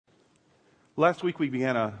Last week we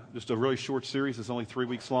began just a really short series. It's only 3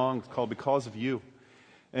 weeks long. It's called Because of You.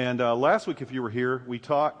 And last week, if you were here, we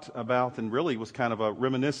talked about, and really was kind of a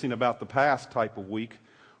reminiscing about the past type of week,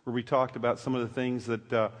 where we talked about some of the things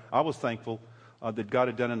that I was thankful that God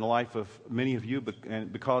had done in the life of many of you,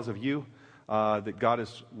 and because of you, that God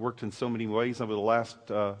has worked in so many ways over the last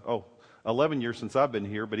 11 years since I've been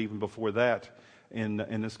here, but even before that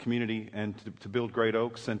in this community, and to build Great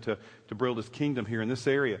Oaks and to build His kingdom here in this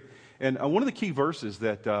area. And one of the key verses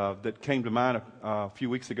that came to mind a few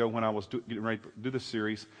weeks ago when I was getting ready to do this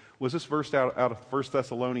series was this verse out of 1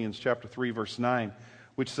 Thessalonians chapter 3, verse 9,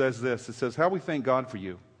 which says this. It says, "How we thank God for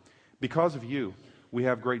you. Because of you, we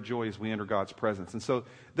have great joy as we enter God's presence." And so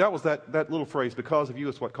that was that little phrase, "because of you,"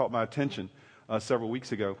 is what caught my attention several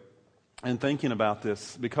weeks ago. And thinking about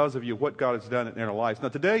this, because of you, what God has done in our lives. Now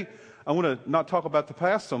today, I want to not talk about the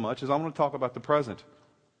past so much as I want to talk about the present.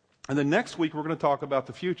 And then next week, we're going to talk about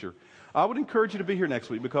the future. I would encourage you to be here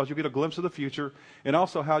next week because you'll get a glimpse of the future and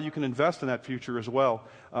also how you can invest in that future as well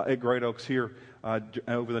at Great Oaks here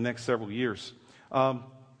over the next several years.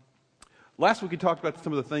 Last week, we talked about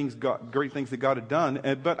some of the great things that God had done,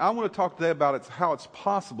 but I want to talk today about how it's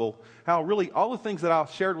possible, how really all the things that I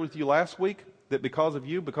shared with you last week, that because of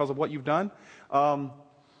you, because of what you've done, the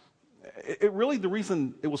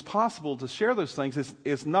reason it was possible to share those things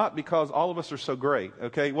is not because all of us are so great,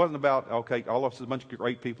 okay? It wasn't about, okay, all of us are a bunch of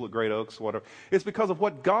great people at Great Oaks, whatever. It's because of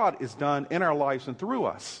what God has done in our lives and through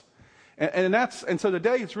us. And so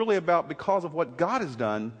today it's really about because of what God has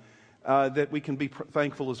done that we can be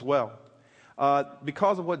thankful as well.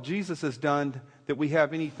 Because of what Jesus has done that we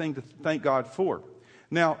have anything to thank God for.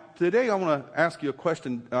 Now, today I want to ask you a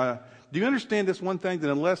question. Do you understand this one thing,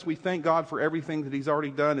 that unless we thank God for everything that He's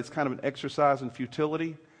already done, it's kind of an exercise in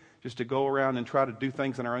futility, just to go around and try to do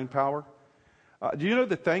things in our own power? Do you know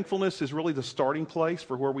that thankfulness is really the starting place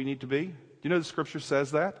for where we need to be? Do you know the Scripture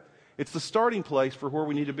says that? It's the starting place for where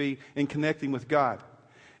we need to be in connecting with God.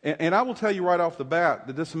 And I will tell you right off the bat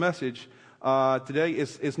that this message today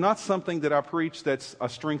is not something that I preach that's a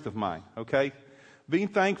strength of mine, okay? Being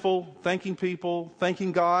thankful, thanking people,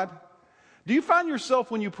 thanking God. Do you find yourself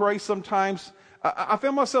when you pray sometimes? I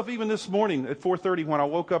found myself even this morning at 4:30 when I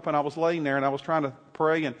woke up and I was laying there and I was trying to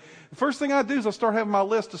pray. And the first thing I do is I start having my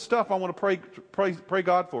list of stuff I want to pray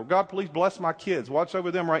God for. God, please bless my kids. Watch over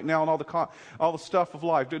them right now and all the stuff of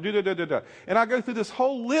life. And I go through this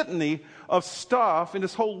whole litany of stuff and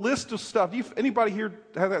this whole list of stuff. Anybody here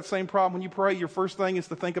have that same problem? When you pray, your first thing is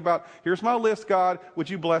to think about, here's my list, God, would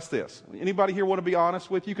you bless this? Anybody here want to be honest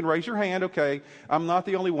with you? You can raise your hand, okay. I'm not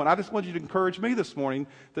the only one. I just want you to encourage me this morning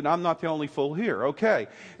that I'm not the only fool here, okay.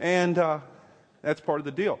 And that's part of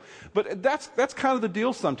the deal. But that's kind of the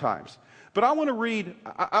deal sometimes. But I want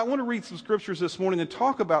to read some scriptures this morning and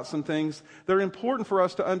talk about some things that are important for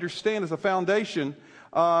us to understand as a foundation,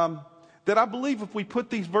 that I believe if we put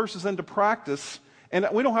these verses into practice, and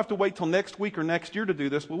we don't have to wait till next week or next year to do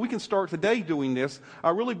this, but we can start today doing this.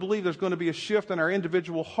 I really believe there's going to be a shift in our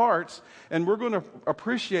individual hearts, and we're going to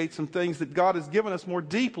appreciate some things that God has given us more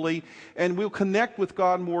deeply, and we'll connect with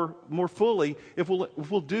God more fully if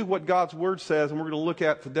we'll do what God's Word says, and we're going to look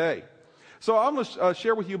at today. So I'm going to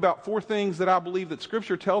share with you about 4 things that I believe that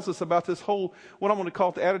Scripture tells us about this whole, what I'm going to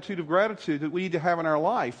call the attitude of gratitude that we need to have in our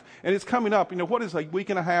life. And it's coming up, what is a week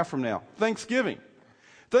and a half from now? Thanksgiving.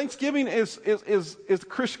 Thanksgiving is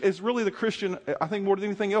really the Christian, I think more than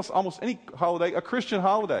anything else, almost any holiday, a Christian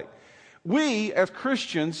holiday. We, as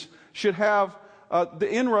Christians, should have the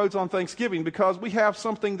inroads on Thanksgiving because we have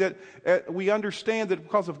something that we understand that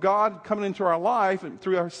because of God coming into our life and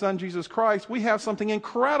through our Son, Jesus Christ, we have something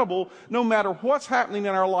incredible no matter what's happening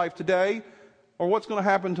in our life today or what's going to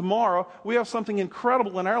happen tomorrow. We have something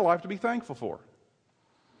incredible in our life to be thankful for.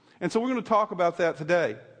 And so we're going to talk about that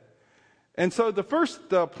today. And so the first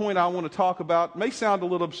point I want to talk about may sound a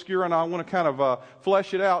little obscure, and I want to kind of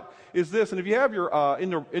flesh it out, is this. And if you have your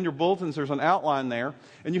in your bulletins, there's an outline there,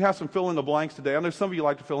 and you have some fill in the blanks today. I know some of you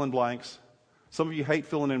like to fill in blanks. Some of you hate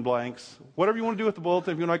filling in blanks. Whatever you want to do with the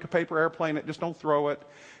bulletin, if you want to make a paper airplane, just don't throw it.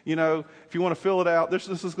 If you want to fill it out, this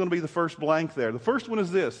is going to be the first blank there. The first one is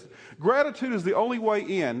this. Gratitude is the only way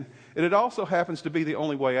in, and it also happens to be the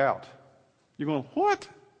only way out. You're going, what?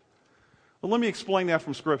 Well, let me explain that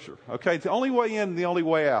from Scripture. Okay, it's the only way in and the only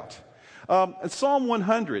way out. In Psalm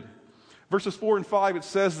 100, verses 4 and 5, it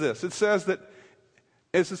says this. It says that,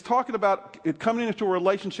 as it's talking about it coming into a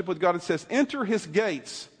relationship with God, it says, enter His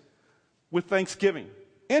gates with thanksgiving.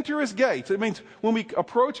 Enter His gates. It means when we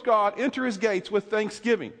approach God, enter His gates with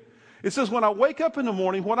thanksgiving. It says when I wake up in the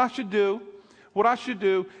morning, what I should do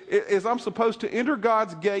is I'm supposed to enter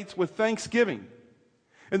God's gates with thanksgiving.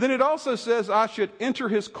 And then it also says I should enter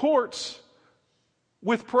His courts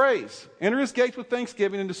with praise. Enter his gates with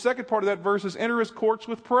thanksgiving. And the second part of that verse is enter his courts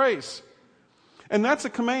with praise. And that's a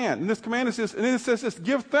command. And this command is this, and then it says this,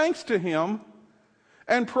 give thanks to him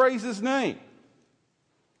and praise his name.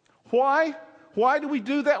 Why? Why do we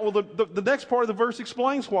do that? Well, the next part of the verse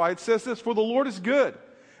explains why. It says this, for the Lord is good,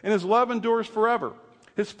 and his love endures forever.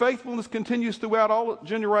 His faithfulness continues throughout all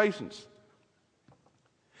generations.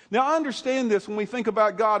 Now, I understand this when we think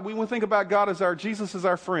about God. We think about God as Jesus as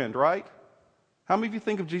our friend, right? How many of you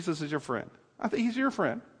think of Jesus as your friend? I think he's your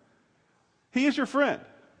friend. He is your friend.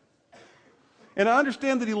 And I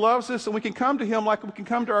understand that he loves us, and we can come to him like we can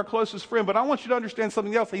come to our closest friend. But I want you to understand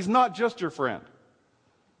something else. He's not just your friend.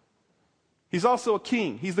 He's also a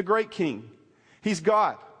king. He's the great king. He's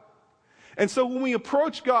God. And so when we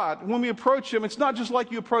approach God, when we approach him, it's not just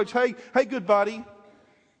like you approach, hey, good buddy.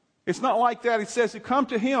 It's not like that. It says to come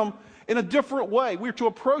to him in a different way. We're to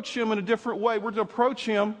approach him in a different way. We're to approach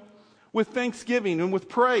him with thanksgiving and with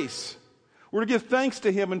praise. We're to give thanks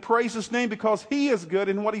to him and praise his name because he is good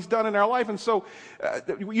in what he's done in our life. And so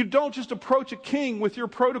you don't just approach a king with your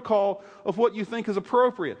protocol of what you think is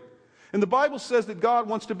appropriate. And the Bible says that God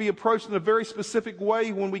wants to be approached in a very specific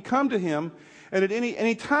way when we come to him. And at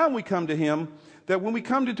any time we come to him, that when we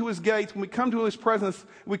come into his gates, when we come to his presence,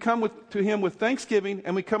 we come to him with thanksgiving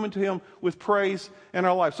and we come into him with praise in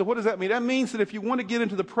our life. So what does that mean? That means that if you want to get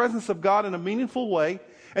into the presence of God in a meaningful way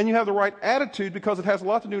and you have the right attitude, because it has a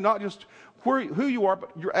lot to do not just who you are,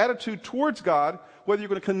 but your attitude towards God, whether you're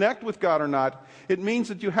going to connect with God or not, it means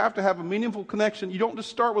that you have to have a meaningful connection. You don't just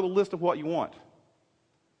start with a list of what you want.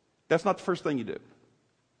 That's not the first thing you do.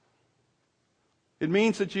 It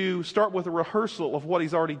means that you start with a rehearsal of what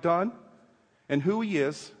he's already done and who he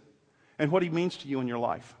is and what he means to you in your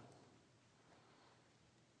life.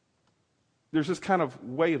 There's this kind of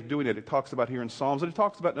way of doing it. It talks about here in Psalms, and it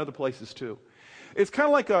talks about in other places too. It's kind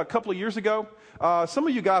of like a couple of years ago. Some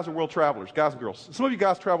of you guys are world travelers, guys and girls. Some of you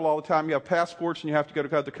guys travel all the time. You have passports and you have to go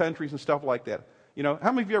to other countries and stuff like that. You know,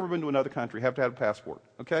 how many of you ever been to another country have to have a passport?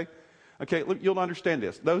 Okay, look, you'll understand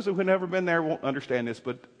this. Those who have never been there won't understand this,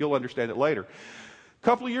 but you'll understand it later. A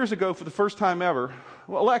couple of years ago, for the first time ever,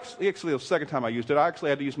 well, actually the second time I used it, I actually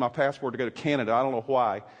had to use my passport to go to Canada. I don't know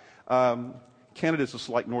why. Canada's just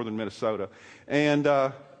like northern Minnesota. And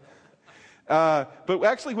but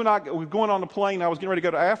actually, when I was going on the plane, I was getting ready to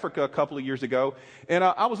go to Africa a couple of years ago, and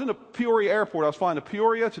I was in the Peoria airport. I was flying to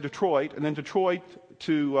Peoria to Detroit, and then Detroit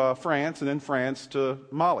to France, and then France to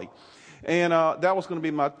Mali. And that was going to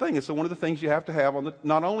be my thing. And so one of the things you have to have on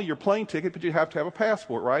not only your plane ticket, but you have to have a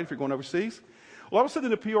passport, right, if you're going overseas. Well, I was sitting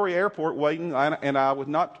in the Peoria airport waiting, and I was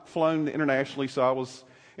not flown internationally, so I was,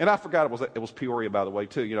 and I forgot it was Peoria, by the way,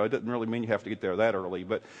 too. You know, it doesn't really mean you have to get there that early.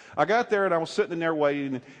 But I got there, and I was sitting in there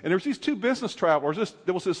waiting, and there was these two business travelers.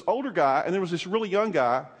 There was this older guy, and there was this really young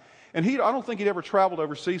guy. And I don't think he'd ever traveled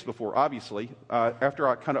overseas before, obviously, after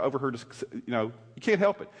I kind of overheard his, you can't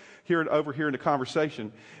help it, overhearing the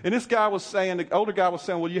conversation. And this guy was saying, the older guy was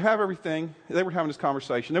saying, well, you have everything. They were having this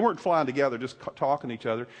conversation. They weren't flying together, just talking to each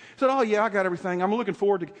other. He said, oh, yeah, I got everything. I'm looking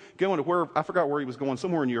forward to going to I forgot where he was going,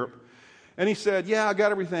 somewhere in Europe. And he said, yeah, I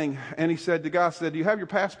got everything. And the guy said, do you have your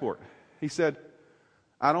passport? He said,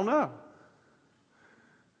 I don't know.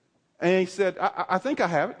 And he said, I think I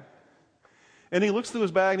have it. And he looks through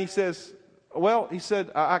his bag and he says,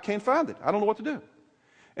 I can't find it. I don't know what to do.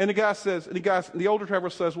 And the older traveler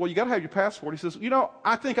says, well, you got to have your passport. He says,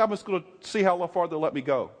 I think I'm just going to see how far they'll let me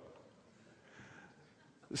go.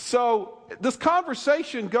 So this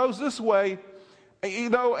conversation goes this way,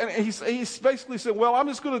 and he basically said, well, I'm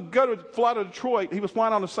just going to fly to Detroit. He was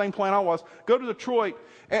flying on the same plane I was. Go to Detroit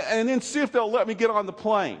and then see if they'll let me get on the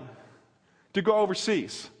plane to go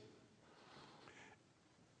overseas.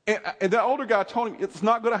 And that older guy told him, it's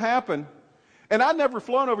not going to happen. And I'd never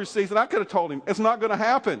flown overseas, and I could have told him, it's not going to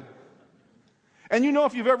happen. And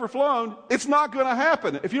if you've ever flown, it's not going to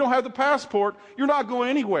happen. If you don't have the passport, you're not going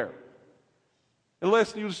anywhere.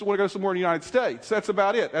 Unless you just want to go somewhere in the United States. That's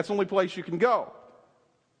about it. That's the only place you can go.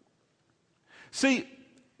 See,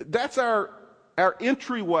 that's our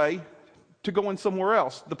entryway to going somewhere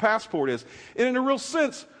else. The passport is. And in a real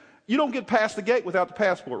sense, you don't get past the gate without the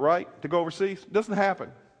passport, right? To go overseas. It doesn't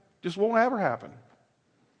happen. Just won't ever happen.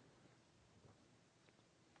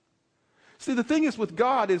 See, the thing is with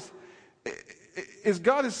God is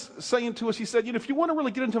God is saying to us, he said, if you want to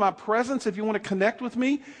really get into my presence, if you want to connect with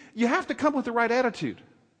me, you have to come with the right attitude.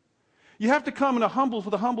 You have to come with a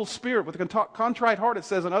humble spirit, with a contrite heart, it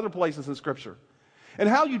says in other places in Scripture. And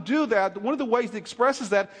how you do that, one of the ways that expresses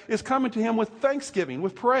that is coming to him with thanksgiving,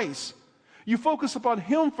 with praise. You focus upon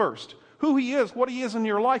him first, who he is, what he is in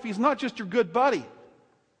your life. He's not just your good buddy.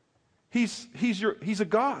 He's a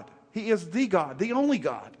God. He is the God, the only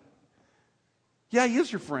God. Yeah, He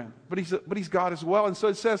is your friend, but He's God as well. And so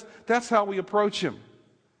it says that's how we approach Him.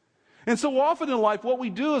 And so often in life, what we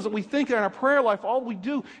do is that we think in our prayer life, all we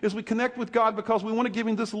do is we connect with God because we want to give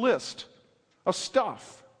Him this list of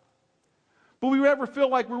stuff. But we never feel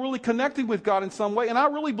like we're really connecting with God in some way. And I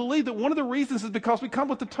really believe that one of the reasons is because we come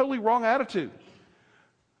with a totally wrong attitude.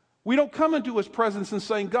 We don't come into His presence and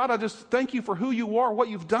saying, God, I just thank You for who You are, what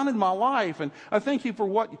You've done in my life. And I thank You for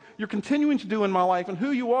what You're continuing to do in my life and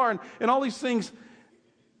who You are and all these things.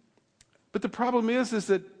 But the problem is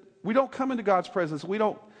that we don't come into God's presence. We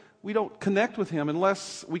don't connect with Him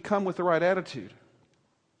unless we come with the right attitude.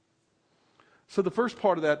 So the first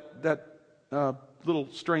part of that little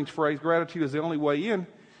strange phrase, gratitude is the only way in,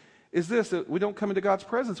 is this, that we don't come into God's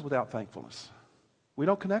presence without thankfulness. We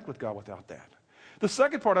don't connect with God without that. The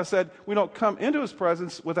second part, I said, we don't come into His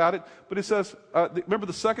presence without it, but it says, remember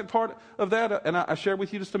the second part of that, and I shared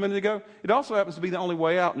with you just a minute ago? It also happens to be the only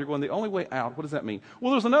way out, and you're going, the only way out, what does that mean?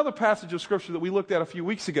 Well, there's another passage of Scripture that we looked at a few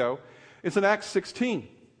weeks ago. It's in Acts 16.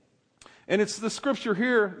 And it's the scripture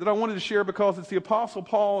here that I wanted to share because it's the Apostle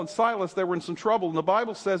Paul and Silas. They were in some trouble. And the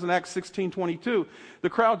Bible says in Acts 16:22, the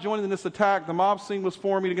crowd joined in this attack. The mob scene was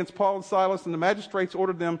forming against Paul and Silas, and the magistrates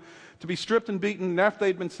ordered them to be stripped and beaten. And after they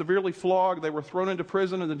had been severely flogged, they were thrown into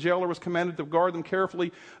prison, and the jailer was commanded to guard them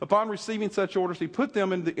carefully. Upon receiving such orders, he put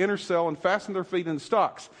them into the inner cell and fastened their feet in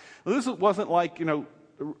stocks. Now, this wasn't like,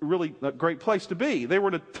 really a great place to be. They were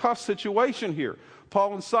in a tough situation here,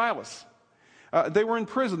 Paul and Silas. They were in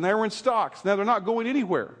prison. They were in stocks. Now, they're not going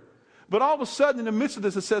anywhere. But all of a sudden, in the midst of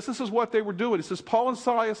this, it says this is what they were doing. It says Paul and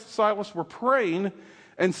Silas were praying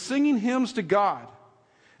and singing hymns to God.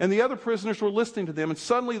 And the other prisoners were listening to them. And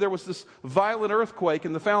suddenly there was this violent earthquake,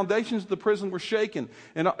 and the foundations of the prison were shaken.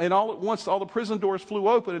 And all at once, all the prison doors flew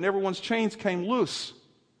open, and everyone's chains came loose.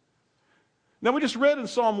 Now, we just read in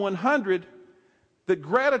Psalm 100 that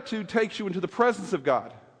gratitude takes you into the presence of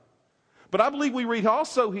God. But I believe we read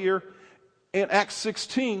also here in Acts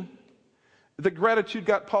 16, that gratitude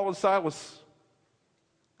got Paul and Silas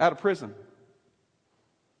out of prison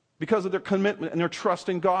because of their commitment and their trust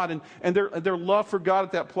in God and their love for God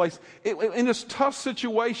at that place. In this tough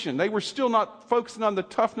situation, they were still not focusing on the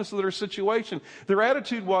toughness of their situation. Their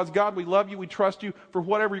attitude was, God, we love You, we trust You for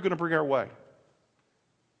whatever You're going to bring our way.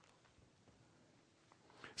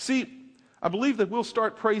 See, I believe that we'll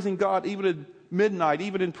start praising God even in midnight,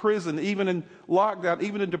 even in prison, even in lockdown,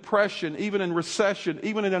 even in depression, even in recession,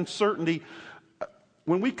 even in uncertainty.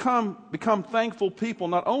 When we become thankful people,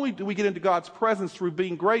 not only do we get into God's presence through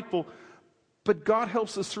being grateful, but God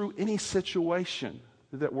helps us through any situation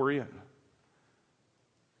that we're in.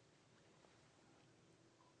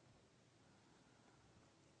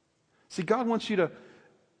 See, God wants you to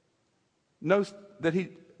know that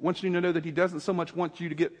He wants you to know that He doesn't so much want you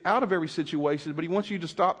to get out of every situation, but He wants you to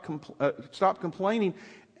stop complaining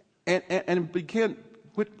and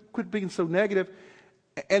quit being so negative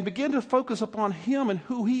and begin to focus upon Him and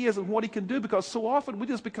who He is and what He can do, because so often we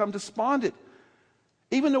just become despondent.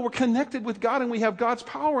 Even though we're connected with God and we have God's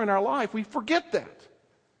power in our life, we forget that,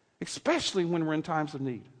 especially when we're in times of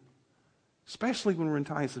need. Especially when we're in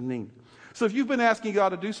times of need. So if you've been asking God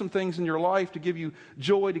to do some things in your life to give you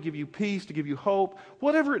joy, to give you peace, to give you hope,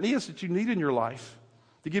 whatever it is that you need in your life,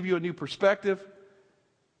 to give you a new perspective,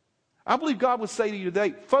 I believe God would say to you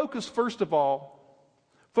today, focus first of all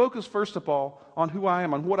on who I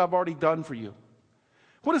am, on what I've already done for you.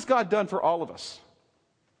 What has God done for all of us?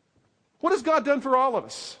 What has God done for all of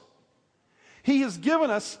us? He has given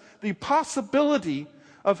us the possibility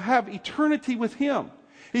of having eternity with Him.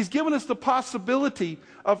 He's given us the possibility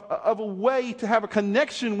of a way to have a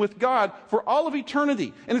connection with God for all of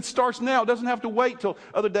eternity. And it starts now. It doesn't have to wait till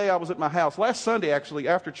the other day I was at my house. Last Sunday, actually,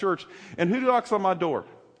 after church. And who knocks on my door?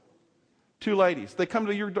 2 ladies. They come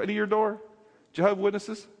to your door? Jehovah's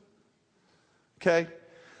Witnesses? Okay.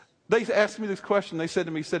 They asked me this question. They said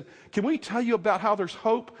to me, can we tell you about how there's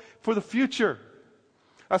hope for the future?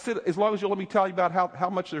 I said, as long as you'll let me tell you about how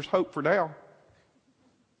much there's hope for now.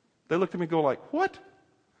 They looked at me and go like, what?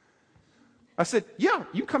 I said, yeah,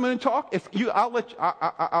 you come in and talk. I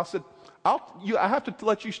have to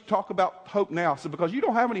let you talk about hope now. I said, because you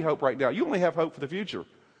don't have any hope right now. You only have hope for the future.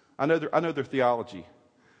 I know their theology.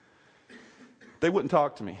 They wouldn't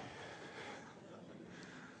talk to me.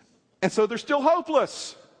 And so they're still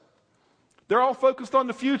hopeless. They're all focused on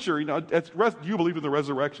the future. You believe in the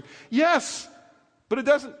resurrection. Yes, but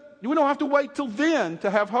we don't have to wait till then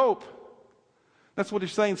to have hope. That's what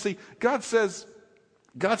He's saying. See, God says,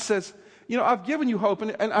 I've given you hope,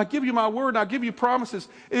 and I give you my word, and I give you promises.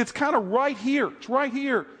 And it's kind of right here. It's right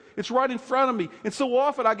here. It's right in front of me. And so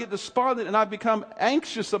often I get despondent and I become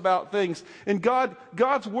anxious about things. And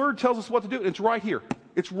God's Word tells us what to do. And it's right here.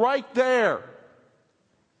 It's right there.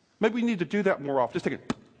 Maybe we need to do that more often. Just take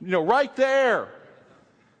it, right there.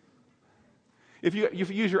 If you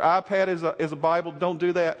use your iPad as a Bible, don't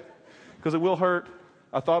do that because it will hurt.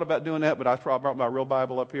 I thought about doing that, but I probably brought my real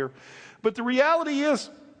Bible up here. But the reality is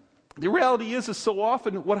so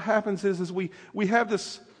often what happens is we have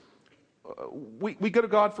this, we go to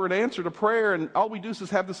God for an answer to prayer, and all we do is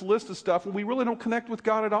have this list of stuff, and we really don't connect with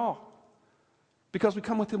God at all. Because we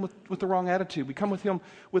come with Him with the wrong attitude. We come with Him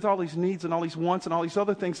with all these needs and all these wants and all these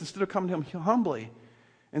other things instead of coming to Him humbly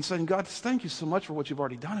and saying, God, thank you so much for what you've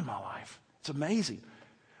already done in my life. It's amazing.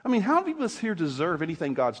 I mean, how many of us here deserve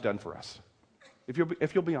anything God's done for us? If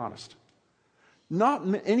you'll be honest. Not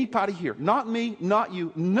anybody here. Not me, not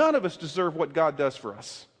you. None of us deserve what God does for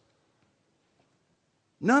us.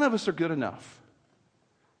 None of us are good enough.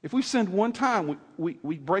 If we sinned one time, we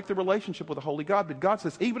break the relationship with the Holy God. But God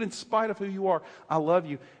says, even in spite of who you are, I love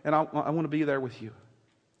you, and I want to be there with you.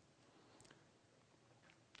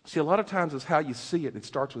 See, a lot of times it's how you see it. It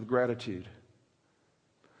starts with gratitude.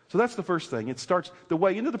 So that's the first thing. It starts, the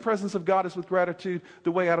way into the presence of God is with gratitude.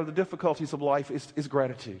 The way out of the difficulties of life is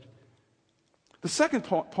gratitude. The second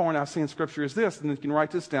point I see in Scripture is this, and you can write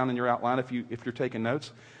this down in your outline if you're taking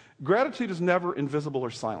notes. Gratitude is never invisible or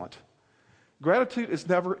silent. Gratitude is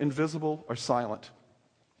never invisible or silent.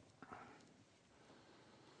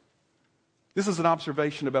 This is an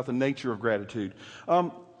observation about the nature of gratitude.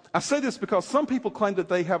 I say this because some people claim that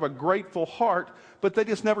they have a grateful heart, but they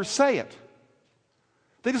just never say it.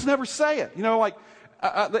 They just never say it.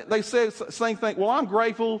 They say the same thing, well, I'm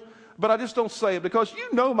grateful, but I just don't say it because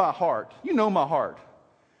you know my heart. You know my heart.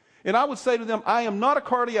 And I would say to them, I am not a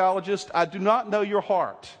cardiologist. I do not know your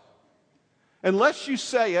heart. Unless you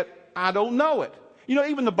say it, I don't know it.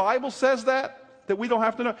 Even the Bible says that we don't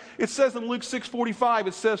have to know. It says in Luke 6:45,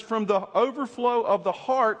 it says, from the overflow of the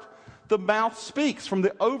heart, the mouth speaks. From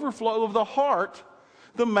the overflow of the heart,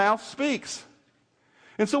 the mouth speaks.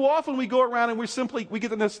 And so often we go around and we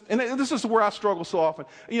get in this, and this is where I struggle so often.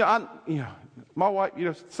 My wife,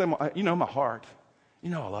 say, my heart, I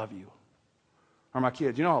love you. Or my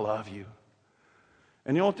kids, I love you.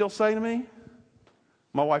 And you know what they'll say to me?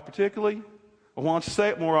 My wife particularly, well, why don't you say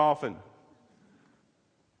it more often?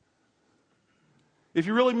 If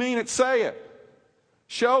you really mean it, say it.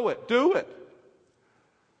 Show it. Do it.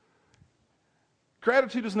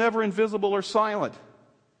 Gratitude is never invisible or silent.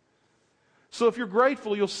 So if you're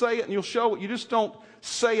grateful, you'll say it and you'll show it. You just don't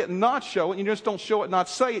say it and not show it. You just don't show it and not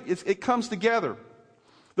say it. It comes together.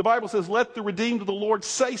 The Bible says, let the redeemed of the Lord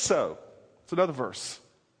say so. It's another verse.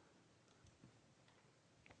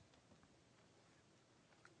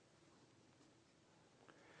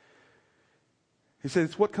 He says,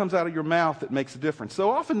 it's what comes out of your mouth that makes a difference.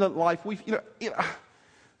 So often in life,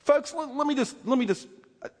 folks, let me just,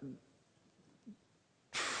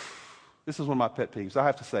 this is one of my pet peeves. I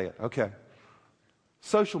have to say it. Okay.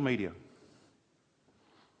 Social media.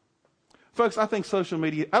 Folks, I think social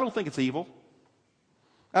media, I don't think it's evil.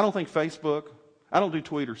 I don't think Facebook, I don't do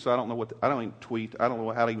Twitter, so I don't even tweet. I don't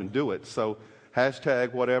know how to even do it. So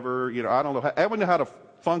hashtag whatever, I don't know how to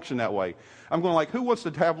function that way. I'm going who wants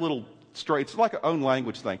to have little straights? It's like an own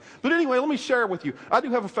language thing. But anyway, let me share with you. I do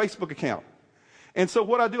have a Facebook account. And so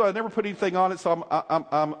what I do, I never put anything on it, so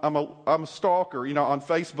I'm a stalker, on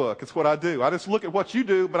Facebook. It's what I do. I just look at what you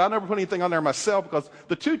do, but I never put anything on there myself because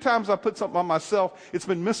the 2 times I put something on myself, it's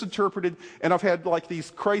been misinterpreted, and I've had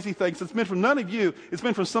these crazy things. It's been from none of you. It's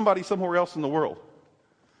been from somebody somewhere else in the world.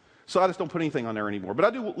 So I just don't put anything on there anymore. But I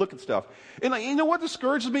do look at stuff. And you know what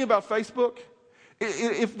discourages me about Facebook?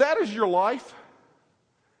 If that is your life,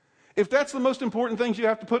 if that's the most important things you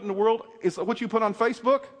have to put in the world, is what you put on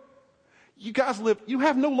Facebook, you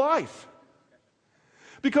have no life.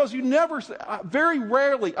 Because you never, very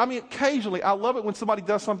rarely, occasionally, I love it when somebody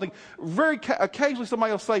does something, occasionally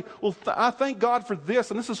somebody will say, well, I thank God for this,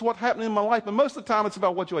 and this is what happened in my life. But most of the time it's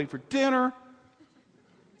about what you ate for dinner,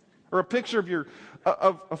 or a picture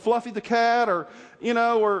of Fluffy the cat, or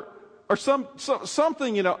something,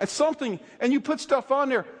 it's something, and you put stuff on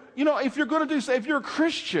there. If you're going to if you're a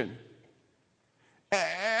Christian,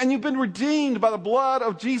 and you've been redeemed by the blood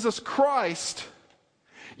of Jesus Christ,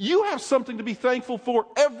 you have something to be thankful for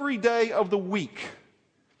every day of the week.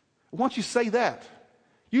 Once you say that,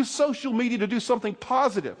 use social media to do something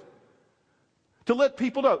positive, to let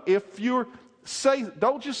people know.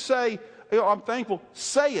 Don't just say, I'm thankful,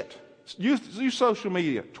 say it. Use social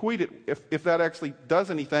media, tweet it if that actually does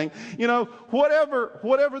anything.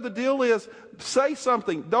 Whatever the deal is, say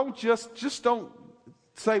something. Don't just don't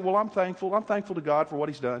say, well, I'm thankful. I'm thankful to God for what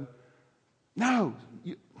he's done. No,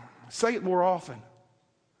 say it more often.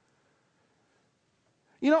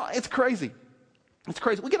 You know, it's crazy. It's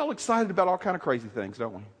crazy. We get all excited about all kind of crazy things,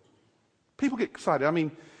 don't we? People get excited. I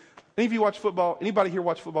mean, any of you watch football? Anybody here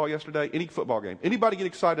watch football yesterday? Any football game? Anybody get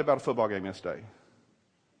excited about a football game yesterday?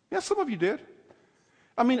 Yeah, some of you did.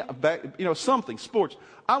 I mean, something, sports.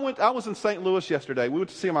 I was in St. Louis yesterday. We went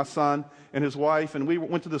to see my son and his wife, and we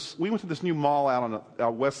went to this new mall out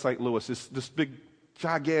on West St. Louis. This big,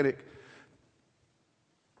 gigantic,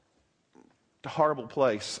 horrible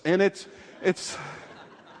place, and it's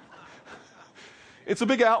a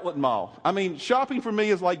big outlet mall. I mean, shopping for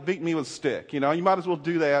me is like beating me with a stick. You know, you might as well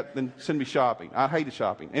do that than send me shopping. I hated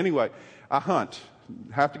shopping. Anyway, I hunt.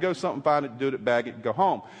 Have to go something, find it, do it, bag it, and go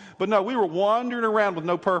home. But no, we were wandering around with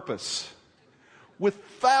no purpose. With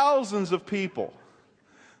thousands of people.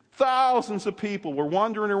 Thousands of people were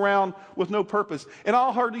wandering around with no purpose. And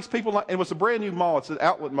I heard these people, and it was a brand new mall. It's an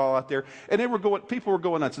outlet mall out there. And people were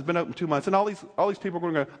going nuts. It's been open 2 months. And all these people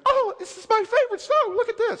were going, oh, this is my favorite store. Look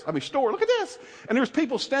at this. Store, look at this. And there was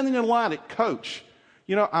people standing in line at Coach.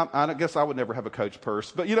 You know, I guess I would never have a Coach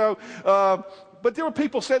purse. But, but there were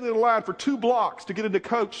people standing in line for 2 blocks to get into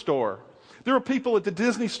Coach store. There were people at the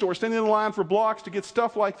Disney store standing in line for blocks to get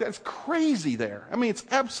stuff like that. It's crazy there. I mean, it's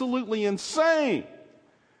absolutely insane.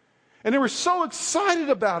 And they were so excited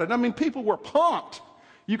about it. I mean, people were pumped.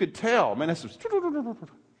 You could tell. Man, this was...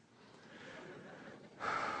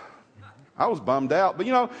 I was bummed out.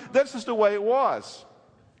 But, that's just the way it was.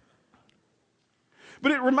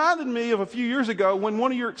 But it reminded me of a few years ago when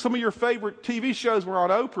some of your favorite TV shows were on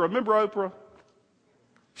Oprah. Remember Oprah?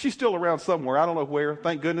 She's still around somewhere. I don't know where.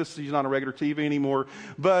 Thank goodness she's not on regular TV anymore.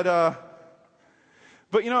 But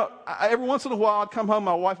every once in a while I'd come home,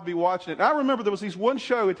 my wife would be watching it. And I remember there was this one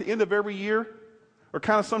show at the end of every year, or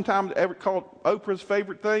kind of sometime called Oprah's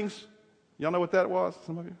Favorite Things. Y'all know what that was?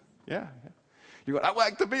 Some of you? Yeah. You're going, I'd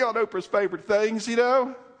like to be on Oprah's Favorite Things,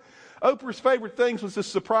 Oprah's Favorite Things was this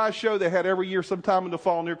surprise show they had every year sometime in the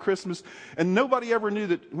fall near Christmas. And nobody ever knew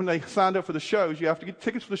that when they signed up for the shows, you have to get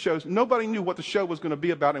tickets for the shows. Nobody knew what the show was going to be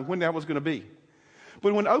about and when that was going to be.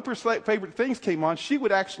 But when Oprah's Favorite Things came on, she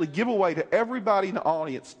would actually give away to everybody in the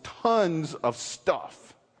audience tons of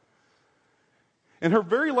stuff. In her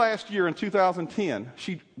very last year in 2010,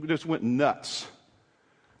 she just went nuts.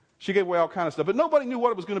 She gave away all kinds of stuff. But nobody knew what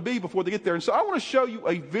it was going to be before they get there. And so I want to show you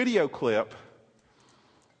a video clip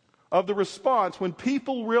of the response when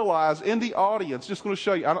people realize in the audience, just going to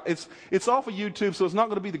show you, it's off of YouTube, so it's not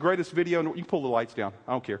going to be the greatest video. You can pull the lights down.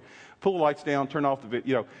 I don't care. Pull the lights down, turn off the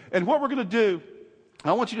video. And what we're going to do,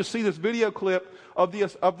 I want you to see this video clip of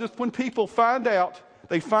this when people find out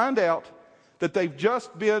that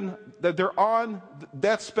that they're on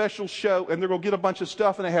that special show and they're going to get a bunch of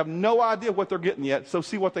stuff and they have no idea what they're getting yet. So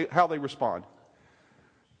see how they respond.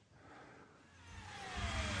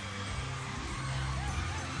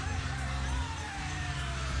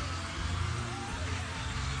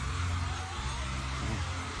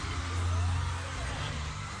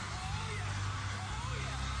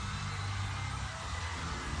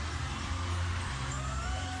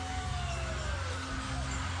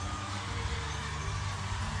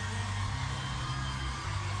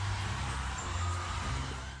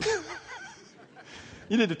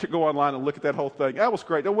 You need to go online and look at that whole thing. That was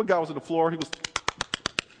great. That one guy was on the floor. He was...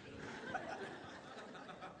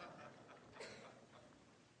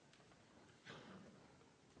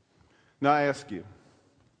 Now I ask you,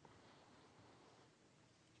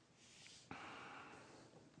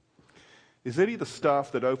 is any of the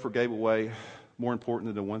stuff that Oprah gave away more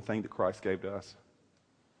important than the one thing that Christ gave to us?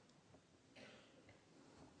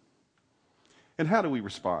 And how do we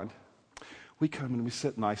respond? We come and we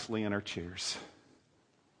sit nicely in our chairs.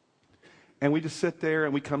 And we just sit there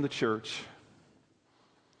and we come to church.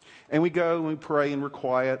 And we go and we pray and we're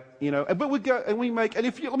quiet, But we go and we make, and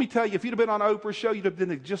let me tell you, if you'd have been on Oprah's show, you'd have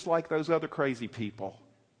been just like those other crazy people.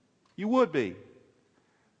 You would be.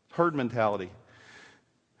 Herd mentality.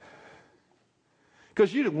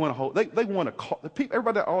 Because you didn't want a whole, they want a car.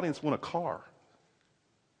 Everybody in the audience want a car.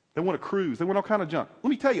 They want a cruise. They want all kind of junk. Let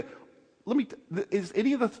me tell you, is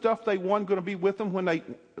any of the stuff they want going to be with them when they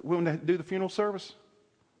do the funeral service?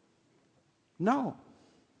 No.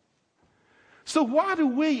 So why do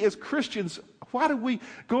we as Christians,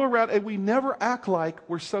 go around and we never act like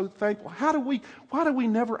we're so thankful? Why do we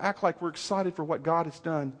never act like we're excited for what God has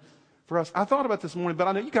done for us? I thought about this morning, but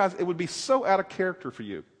I know you guys, it would be so out of character for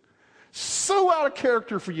you. So out of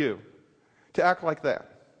character for you to act like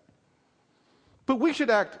that. But we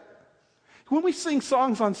should act When we sing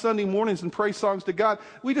songs on Sunday mornings and pray songs to God,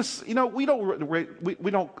 we just, we're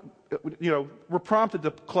prompted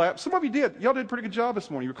to clap. Some of you did. Y'all did a pretty good job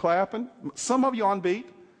this morning. You're clapping. Some of you on beat.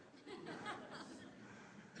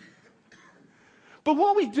 But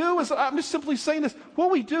what we do is, I'm just simply saying this,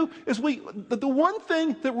 what we do is the one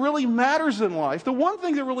thing that really matters in life,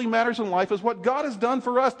 is what God has done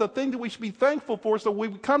for us, the thing that we should be thankful for. So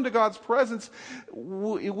when we come to God's presence,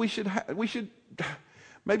 we should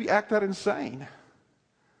maybe act that insane.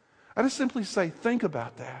 I just simply say, think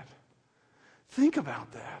about that. Think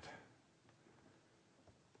about that.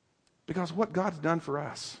 Because what God's done for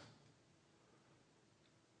us.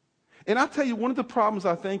 And I'll tell you, one of the problems,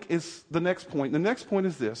 I think, is the next point. The next point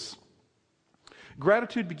is this.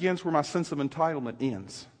 Gratitude begins where my sense of entitlement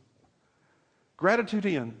ends. Gratitude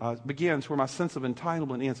begins where my sense of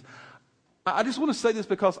entitlement ends. I just want to say this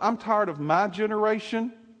because I'm tired of my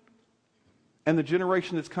generation and the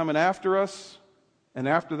generation that's coming after us and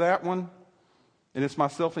after that one, and it's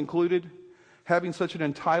myself included, having such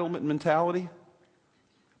an entitlement mentality,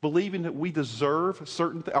 believing that we deserve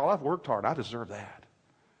certain things. Oh, I've worked hard. I deserve that.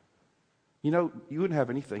 You wouldn't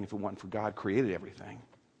have anything if it wasn't for God created everything.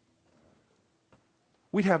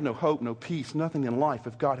 We'd have no hope, no peace, nothing in life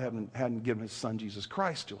if God hadn't given His Son, Jesus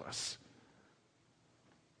Christ, to us.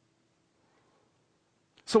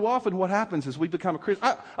 So often what happens is we become a Christian.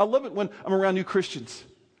 I love it when I'm around new Christians.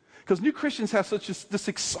 Because new Christians have such this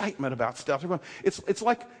excitement about stuff. It's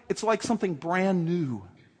like something brand new.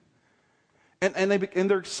 And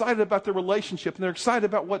they're excited about their relationship, and they're excited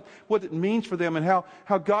about what it means for them and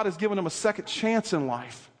how God has given them a second chance in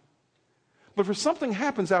life. But if something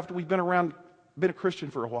happens after we've been a Christian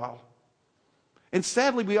for a while, and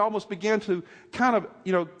sadly we almost begin to kind of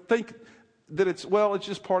think that it's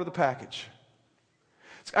just part of the package.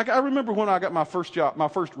 I remember when I got my first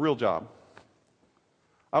real job.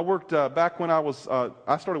 I worked back when I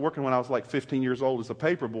started working when I was like 15 years old as a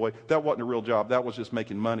paper boy. That wasn't a real job. That was just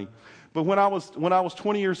making money. But when I was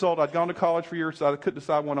 20 years old, I'd gone to college for years, so I couldn't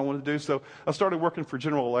decide what I wanted to do. So I started working for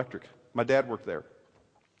General Electric. My dad worked there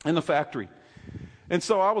in the factory. And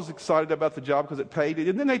so I was excited about the job because it paid.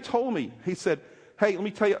 And then they told me, he said, hey, let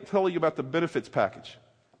me tell you about the benefits package.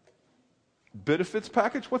 Benefits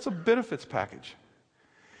package? What's a benefits package?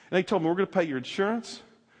 And they told me, we're going to pay your insurance,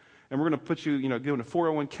 and we're going to put you, give a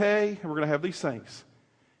 401k, and we're going to have these things.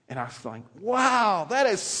 And I was like, wow, that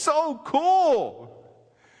is so cool.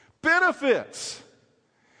 Benefits.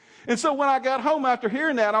 And so when I got home after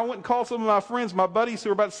hearing that, I went and called some of my friends, my buddies who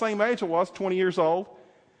were about the same age I was, 20 years old.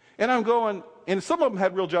 And I'm going, and some of them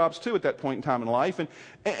had real jobs too at that point in time in life.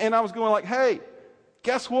 And I was going like, hey,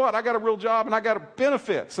 guess what? I got a real job and I got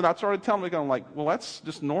benefits. And I started telling them, going like, well, that's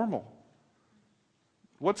just normal.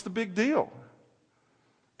 What's the big deal?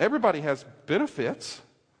 Everybody has benefits.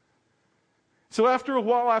 So after a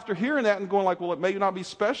while, after hearing that and going like, well, it may not be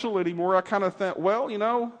special anymore, I kind of thought, well,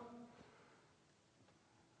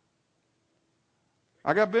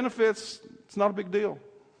 I got benefits. It's not a big deal.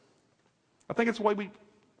 I think it's the way we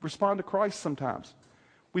respond to Christ sometimes.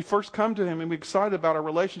 We first come to Him and we're excited about our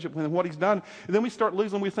relationship with Him and what He's done. And then we start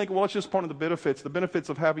losing. We think, well, it's just part of the benefits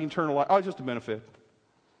of having eternal life. Oh, it's just a benefit.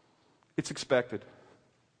 It's expected.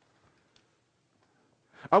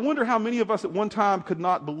 I wonder how many of us at one time could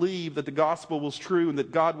not believe that the gospel was true and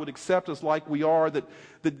that God would accept us like we are,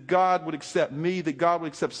 that God would accept me, that God would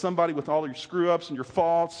accept somebody with all your screw-ups and your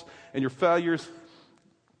faults and your failures,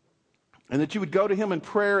 and that you would go to Him in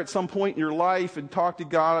prayer at some point in your life and talk to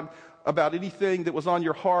God about anything that was on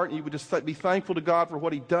your heart, and you would just be thankful to God for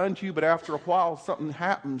what He'd done to you, but after a while something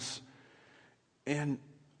happens, and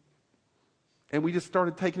we just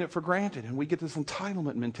started taking it for granted, and we get this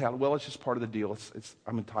entitlement mentality. Well, it's just part of the deal.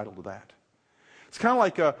 I'm entitled to that. It's kind of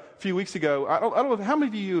like a few weeks ago. I don't know how many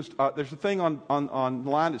of you used. There's a thing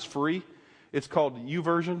online that's free. It's called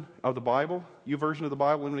YouVersion of the Bible. YouVersion of the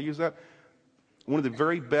Bible. Anyone use that? One of the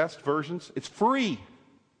very best versions. It's free.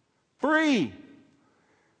 Free.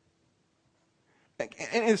 And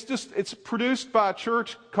it's produced by a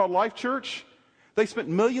church called Life Church. They spent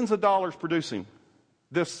millions of dollars producing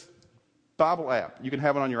this Bible app. You can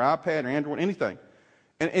have it on your iPad or Android, anything.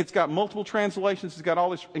 And it's got multiple translations. It's got all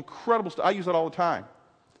this incredible stuff. I use it all the time.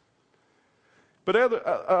 But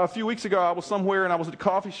a few weeks ago, I was somewhere and I was at a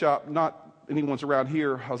coffee shop. Not anyone's around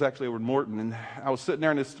here. I was actually over in Morton. And I was sitting there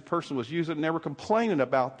and this person was using it and they were complaining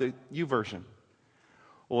about the YouVersion.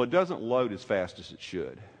 Well, it doesn't load as fast as it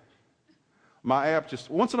should. My app just,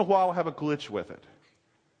 once in a while, I have a glitch with it.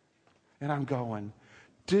 And I'm going,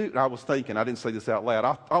 dude, I was thinking, I didn't say this out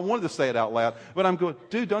loud. I wanted to say it out loud, but I'm going,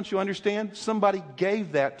 dude, don't you understand? Somebody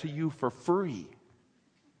gave that to you for free.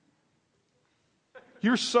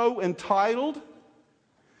 You're so entitled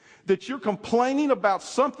that you're complaining about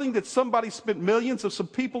something that somebody spent millions of, some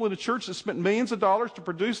people in the church that spent millions of dollars to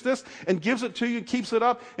produce this and gives it to you and keeps it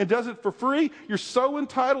up and does it for free. You're so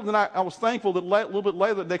entitled. And I was thankful that a little bit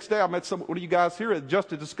later the next day I met one of you guys here at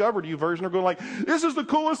Just a Discovered You version. They're going like, this is the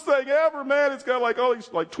coolest thing ever, man. It's got like all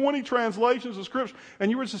these like 20 translations of scripture.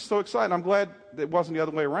 And you were just so excited. I'm glad it wasn't the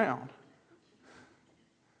other way around.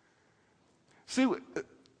 See,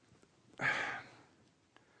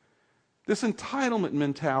 this entitlement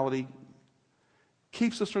mentality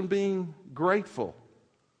keeps us from being grateful.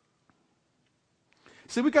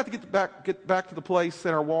 See, we've got to get back to the place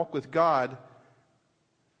in our walk with God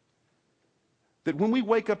that when we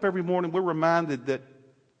wake up every morning, we're reminded that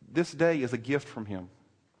this day is a gift from Him.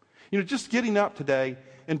 You know, just getting up today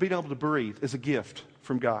and being able to breathe is a gift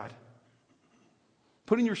from God.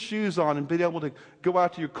 Putting your shoes on and being able to go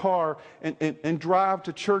out to your car and drive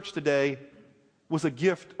to church today was a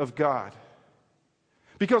gift of God.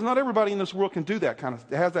 Because not everybody in this world can do that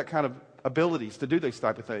has that kind of abilities to do these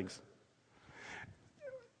type of things.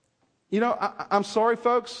 You know, I'm sorry,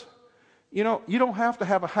 folks. You know, you don't have to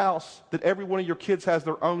have a house that every one of your kids has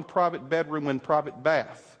their own private bedroom and private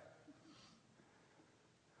bath.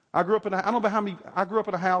 I grew up in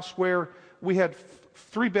a house where we had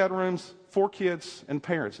 3 bedrooms, 4 kids, and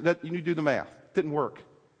parents. You do the math. It didn't work.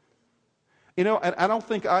 You know, and I don't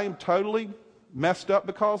think I am totally messed up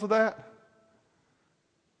because of that.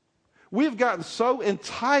 We've gotten so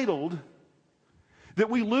entitled that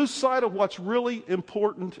we lose sight of what's really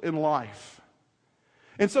important in life.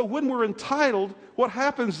 And so when we're entitled, what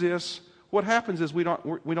happens is we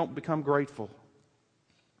don't become grateful.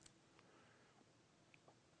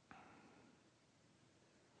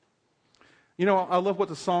 You know, I love what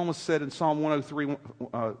the psalmist said in Psalm 103,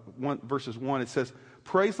 verses 1. It says,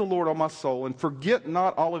 "Praise the Lord, O my soul, and forget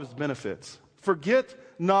not all of His benefits." Forget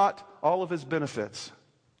not all of His benefits.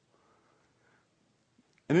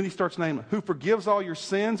 And then he starts naming, who forgives all your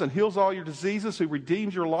sins and heals all your diseases, who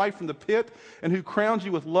redeems your life from the pit, and who crowns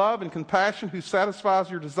you with love and compassion, who satisfies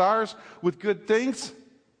your desires with good things.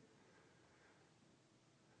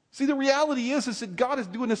 See, the reality is that God is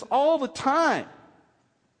doing this all the time.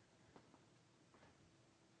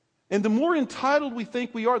 And the more entitled we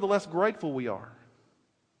think we are, the less grateful we are.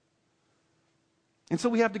 And so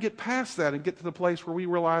we have to get past that and get to the place where we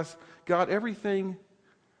realize, God, everything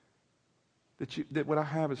that what I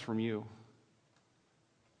have is from you.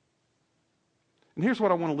 And here's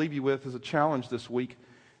what I want to leave you with as a challenge this week,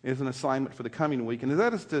 as an assignment for the coming week, and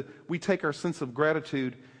that is we take our sense of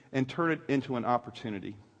gratitude and turn it into an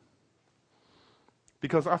opportunity.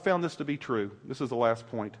 Because I found this to be true. This is the last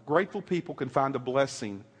point. Grateful people can find a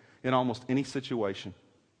blessing in almost any situation.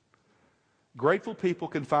 Grateful people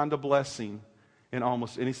can find a blessing in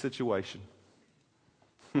almost any situation.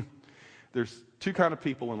 There's 2 kinds of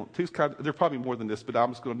people, there are probably more than this, but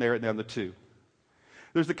I'm just going to narrow it down to 2.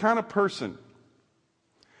 There's the kind of person,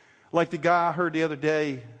 like the guy I heard the other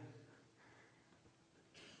day,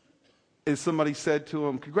 and somebody said to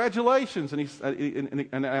him, "Congratulations!"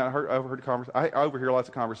 And I overhear lots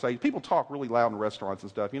of conversations. People talk really loud in restaurants and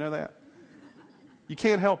stuff. You know that? You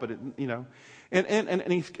can't help it, you know.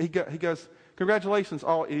 And he goes, "Congratulations!"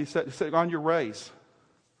 He said on your raise.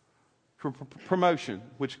 For promotion,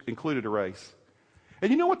 which included a raise.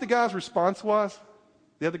 And you know what the guy's response was?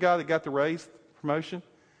 The other guy that got the raise, promotion?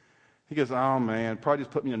 He goes, "Oh man, probably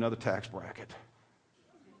just put me in another tax bracket."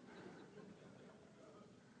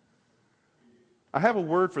 I have a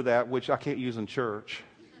word for that, which I can't use in church.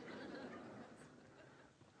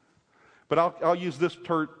 But I'll use this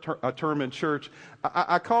term in church.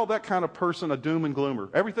 I call that kind of person a doom and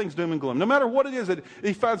gloomer. Everything's doom and gloom. No matter what it is,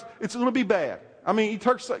 he finds it's going to be bad. I mean, he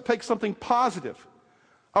takes something positive,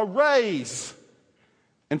 a raise,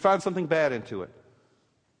 and finds something bad into it.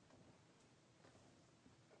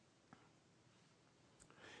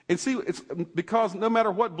 And see, it's because no matter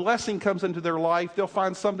what blessing comes into their life, they'll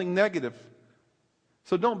find something negative.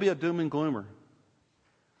 So don't be a doom and gloomer.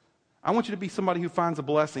 I want you to be somebody who finds a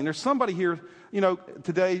blessing. There's somebody here, you know,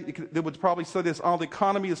 today that would probably say this, "Oh, the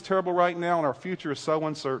economy is terrible right now and our future is so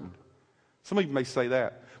uncertain." Some of you may say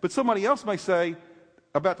that. But somebody else may say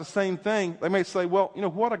about the same thing. They may say, "Well, you know,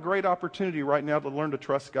 what a great opportunity right now to learn to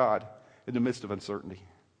trust God in the midst of uncertainty."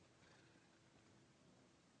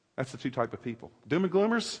 That's the 2 types of people. Doom and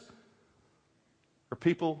gloomers are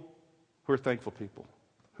people who are thankful people,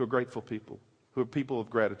 who are grateful people, who are people of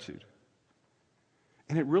gratitude.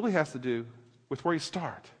 And it really has to do with where you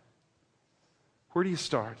start. Where do you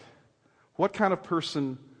start? What kind of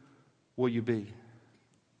person will you be?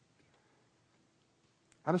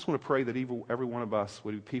 I just want to pray that every one of us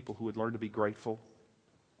would be people who would learn to be grateful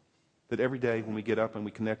that every day when we get up and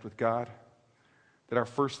we connect with God, that our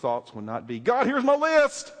first thoughts will not be, God, here's my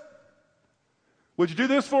list. Would you do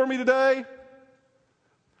this for me today?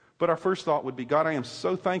 But our first thought would be, God, I am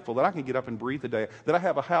so thankful that I can get up and breathe today, that I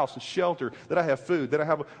have a house and shelter, that I have food, that I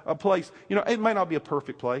have a place. You know, it may not be a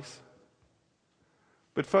perfect place.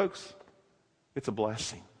 But folks, it's a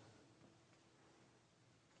blessing.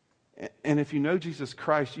 And if you know Jesus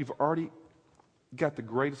Christ, you've already got the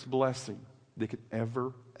greatest blessing that could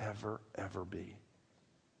ever, ever, ever be.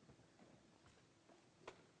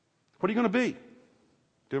 What are you going to be?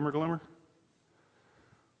 Doom or glimmer?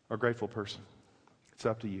 Or grateful person? It's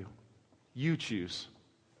up to you. You choose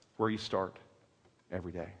where you start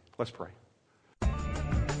every day. Let's pray.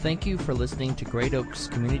 Thank you for listening to Great Oaks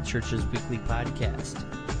Community Church's weekly podcast.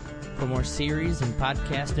 For more series and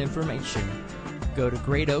podcast information, go to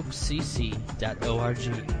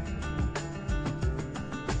greatoakscc.org.